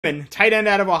tight end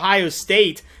out of Ohio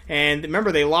State. And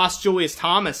remember, they lost Julius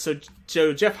Thomas, so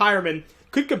Jeff Heuerman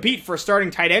could compete for a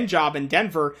starting tight end job in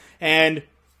Denver. And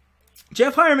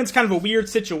Jeff Heuerman's kind of a weird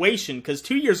situation because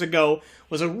 2 years ago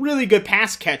was a really good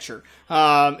pass catcher.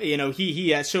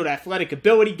 He showed athletic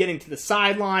ability, getting to the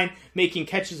sideline, making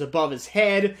catches above his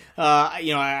head.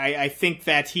 I think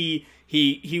that he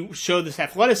showed this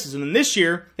athleticism. And this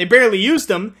year, they barely used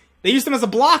him. They used him as a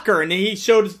blocker, and he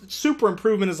showed super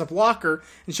improvement as a blocker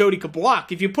and showed he could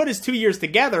block. If you put his 2 years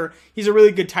together, he's a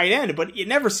really good tight end, but you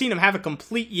never seen him have a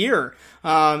complete year.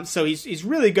 So he's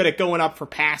really good at going up for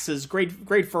passes, great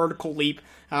vertical leap,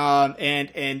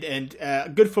 and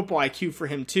good football IQ for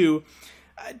him too.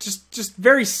 Just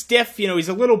very stiff. He's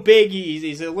a little big.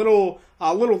 He's a little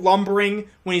lumbering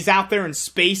when he's out there in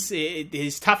space.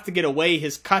 He's tough to get away.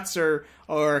 His cuts are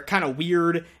kind of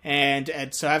weird, and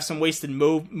so have some wasted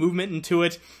movement into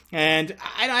it. And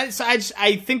I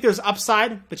think there's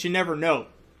upside, but you never know.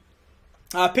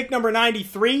 Pick number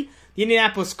 93, the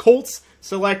Indianapolis Colts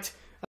select